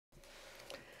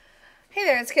Hey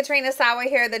there, it's Katrina Sawa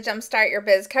here, the Jumpstart Your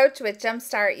Biz Coach with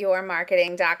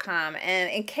jumpstartyourmarketing.com.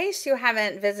 And in case you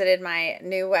haven't visited my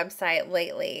new website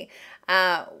lately,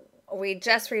 we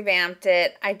just revamped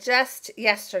it. I just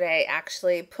yesterday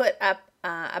actually put up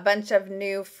a bunch of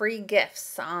new free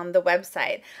gifts on the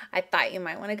website. I thought you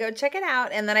might want to go check it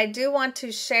out. And then I do want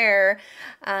to share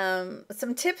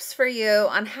some tips for you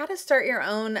on how to start your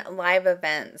own live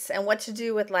events and what to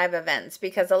do with live events,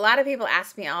 because a lot of people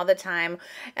ask me all the time,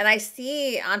 and I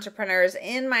see entrepreneurs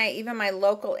in even my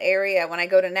local area when I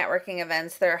go to networking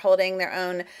events, they're holding their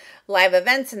own live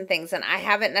events and things, and I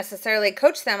haven't necessarily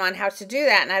coached them on how to do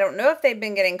that, and I don't know if they've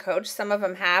been getting coached. Some of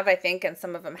them have, I think, and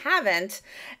some of them haven't,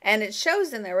 and it shows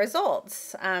in their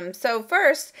results. So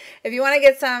first, if you want to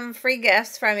get some free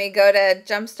gifts from me, go to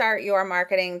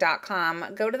jumpstartyourmarketing.com,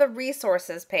 go to the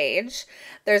resources page.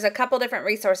 There's a couple different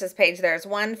resources page. There's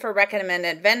one for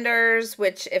recommended vendors,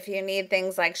 which if you need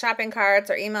things like shopping carts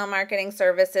or email marketing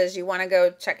services, you want to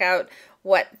go check out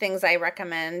what things I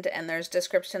recommend, and there's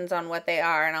descriptions on what they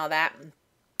are and all that.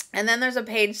 And then there's a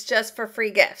page just for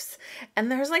free gifts. And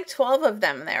there's like 12 of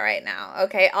them there right now.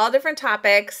 Okay, all different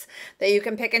topics that you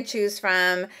can pick and choose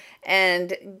from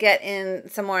and get in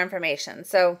some more information.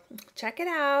 So check it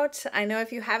out. I know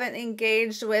if you haven't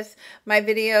engaged with my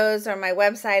videos or my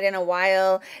website in a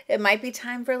while, it might be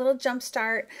time for a little jump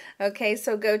start. Okay,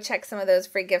 so go check some of those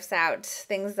free gifts out.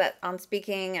 Things that on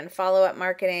speaking and follow-up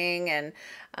marketing and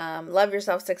love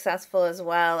yourself successful, as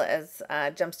well as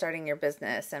jumpstarting your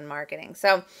business and marketing.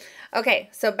 So, okay,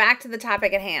 so back to the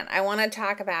topic at hand. I want to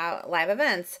talk about live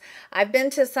events. I've been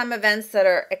to some events that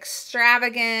are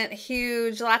extravagant,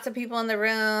 huge, lots of people in the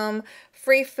room,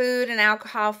 free food and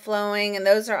alcohol flowing, and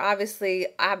those are obviously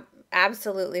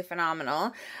absolutely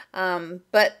phenomenal.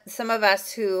 But some of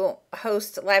us who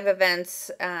host live events,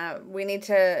 you need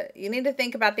to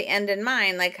think about the end in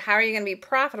mind. Like, how are you going to be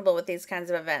profitable with these kinds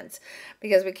of events?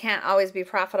 Because we can't always be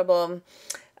profitable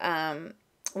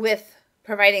with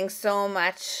providing so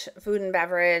much food and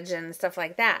beverage and stuff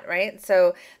like that, right?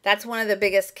 So that's one of the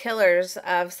biggest killers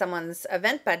of someone's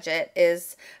event budget,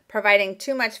 is providing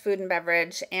too much food and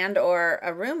beverage and or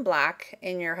a room block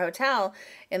in your hotel,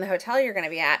 in the hotel you're going to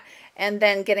be at, and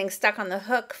then getting stuck on the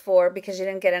hook because you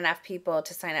didn't get enough people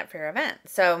to sign up for your event.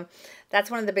 So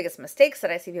that's one of the biggest mistakes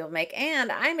that I see people make,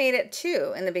 and I made it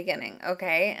too in the beginning,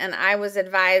 okay? And I was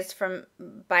advised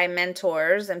by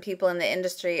mentors and people in the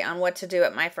industry on what to do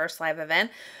at my first live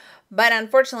event. But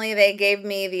unfortunately, they gave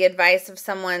me the advice of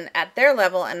someone at their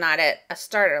level and not at a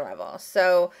starter level.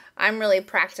 So I'm really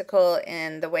practical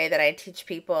in the way that I teach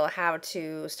people how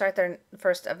to start their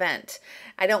first event.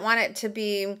 I don't want it to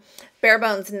be bare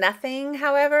bones nothing,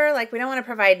 however. Like, we don't want to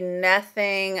provide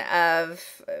nothing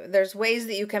there's ways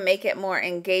that you can make it more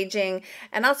engaging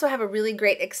and also have a really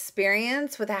great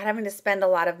experience without having to spend a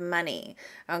lot of money,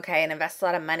 okay, and invest a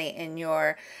lot of money in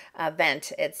your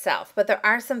event itself. But there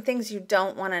are some things you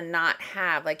don't want to not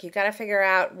have. Like, you got to figure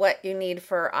out what you need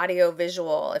for audio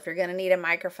visual, if you're going to need a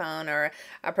microphone or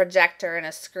a projector and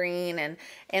a screen and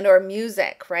or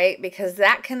music, right? Because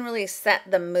that can really set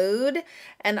the mood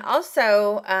and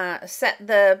also set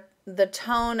the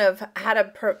tone of how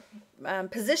to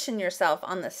position yourself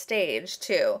on the stage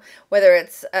too, whether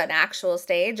it's an actual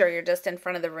stage or you're just in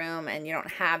front of the room and you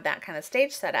don't have that kind of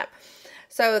stage set up.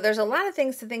 So there's a lot of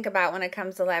things to think about when it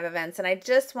comes to live events, and I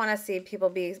just want to see people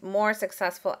be more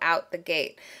successful out the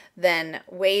gate than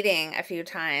waiting a few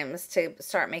times to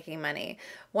start making money.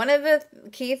 One of the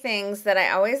key things that I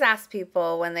always ask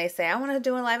people when they say, I want to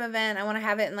do a live event, I want to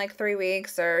have it in like 3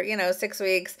 weeks or 6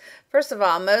 weeks. First of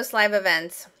all, most live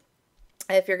events,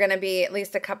 if you're going to be at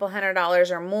least a couple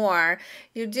 $100 or more,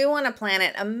 you do want to plan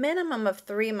it a minimum of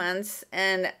 3 months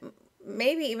and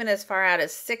maybe even as far out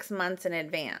as 6 months in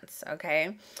advance,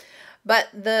 okay? But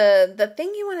the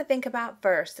thing you want to think about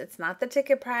first, it's not the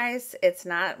ticket price, it's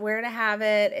not where to have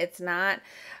it, it's not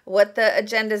what the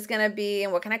agenda is going to be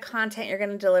and what kind of content you're going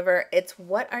to deliver. It's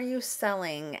what are you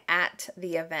selling at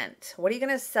the event? What are you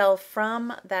going to sell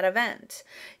from that event?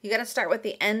 You got to start with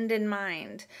the end in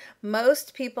mind.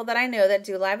 Most people that I know that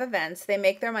do live events, they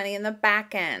make their money in the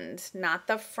back end, not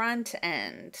the front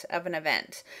end of an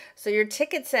event. So your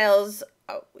ticket sales,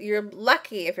 you're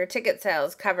lucky if your ticket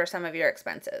sales cover some of your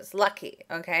expenses. Lucky,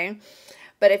 okay?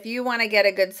 But if you want to get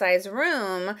a good size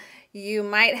room, you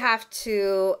might have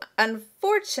to,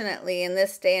 unfortunately, in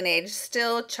this day and age,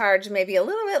 still charge maybe a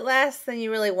little bit less than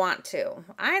you really want to.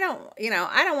 I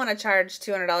don't want to charge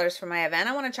 $200 for my event.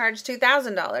 I want to charge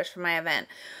 $2,000 for my event.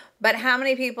 But how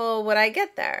many people would I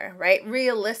get there, right?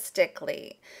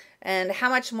 Realistically. And how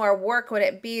much more work would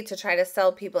it be to try to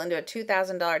sell people into a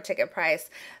 $2,000 ticket price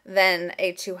than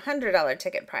a $200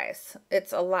 ticket price?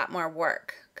 It's a lot more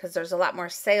work because there's a lot more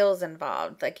sales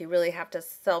involved. Like, you really have to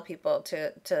sell people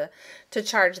to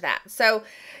charge that. So,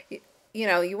 you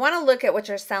know, you want to look at what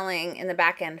you're selling in the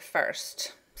back end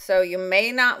first. So you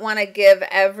may not want to give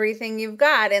everything you've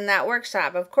got in that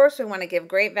workshop. Of course, we want to give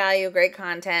great value, great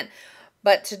content,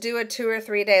 but to do a 2 or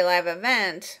 3 day live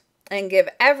event and give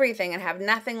everything and have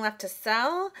nothing left to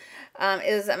sell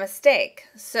is a mistake.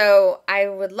 So I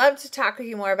would love to talk with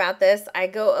you more about this. I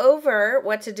go over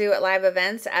what to do at live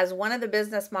events as one of the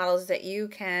business models that you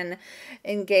can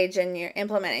engage in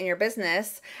implement in your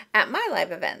business at my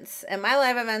live events. And my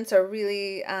live events are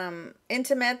really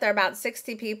intimate. They're about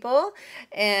 60 people,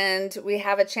 and you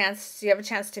have a chance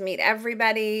to meet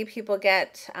everybody. People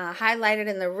get highlighted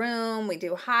in the room. We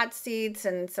do hot seats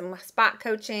and some spot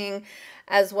coaching,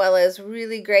 as well as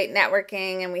really great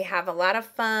networking, and we have a lot of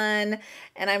fun.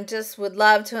 And I just would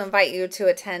love to invite you to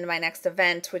attend my next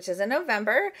event, which is in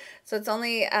November. So it's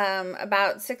only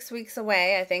about 6 weeks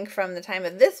away, I think, from the time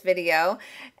of this video.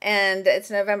 And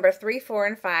it's November 3, 4,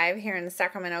 and 5 here in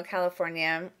Sacramento,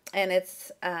 California. And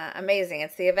it's amazing.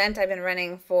 It's the event I've been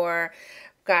running for,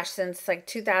 gosh, since like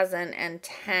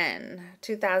 2010.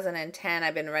 2010,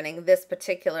 I've been running this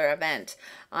particular event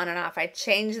on and off. I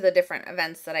change the different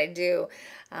events that I do.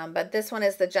 But this one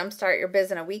is the Jumpstart Your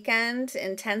Biz in a Weekend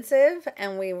intensive.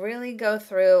 And we really go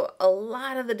through a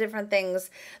lot of the different things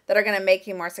that are going to make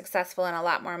you more successful and a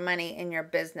lot more money in your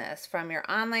business, from your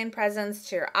online presence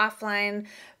to your offline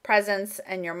presence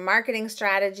and your marketing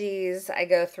strategies. I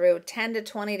go through 10 to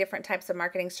 20 different types of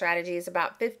marketing strategies,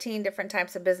 about 15 different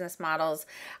types of business models.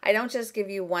 I don't just give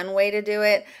you one way to do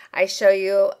it. I show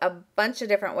you a bunch of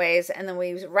different ways, and then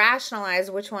we rationalize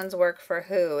which ones work for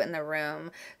who in the room,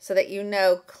 so that you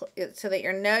know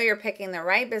you're picking the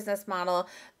right business model,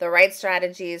 the right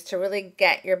strategies to really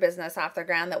get your business off the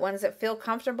ground, that ones that feel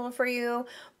comfortable for you,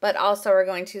 but also are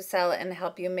going to sell and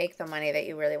help you make the money that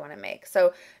you really want to make.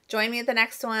 So join me at the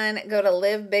next one. Go to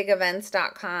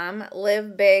livebigevents.com,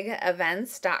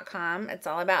 livebigevents.com. It's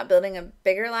all about building a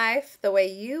bigger life the way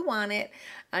you want it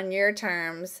on your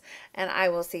terms, and I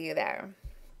will see you there.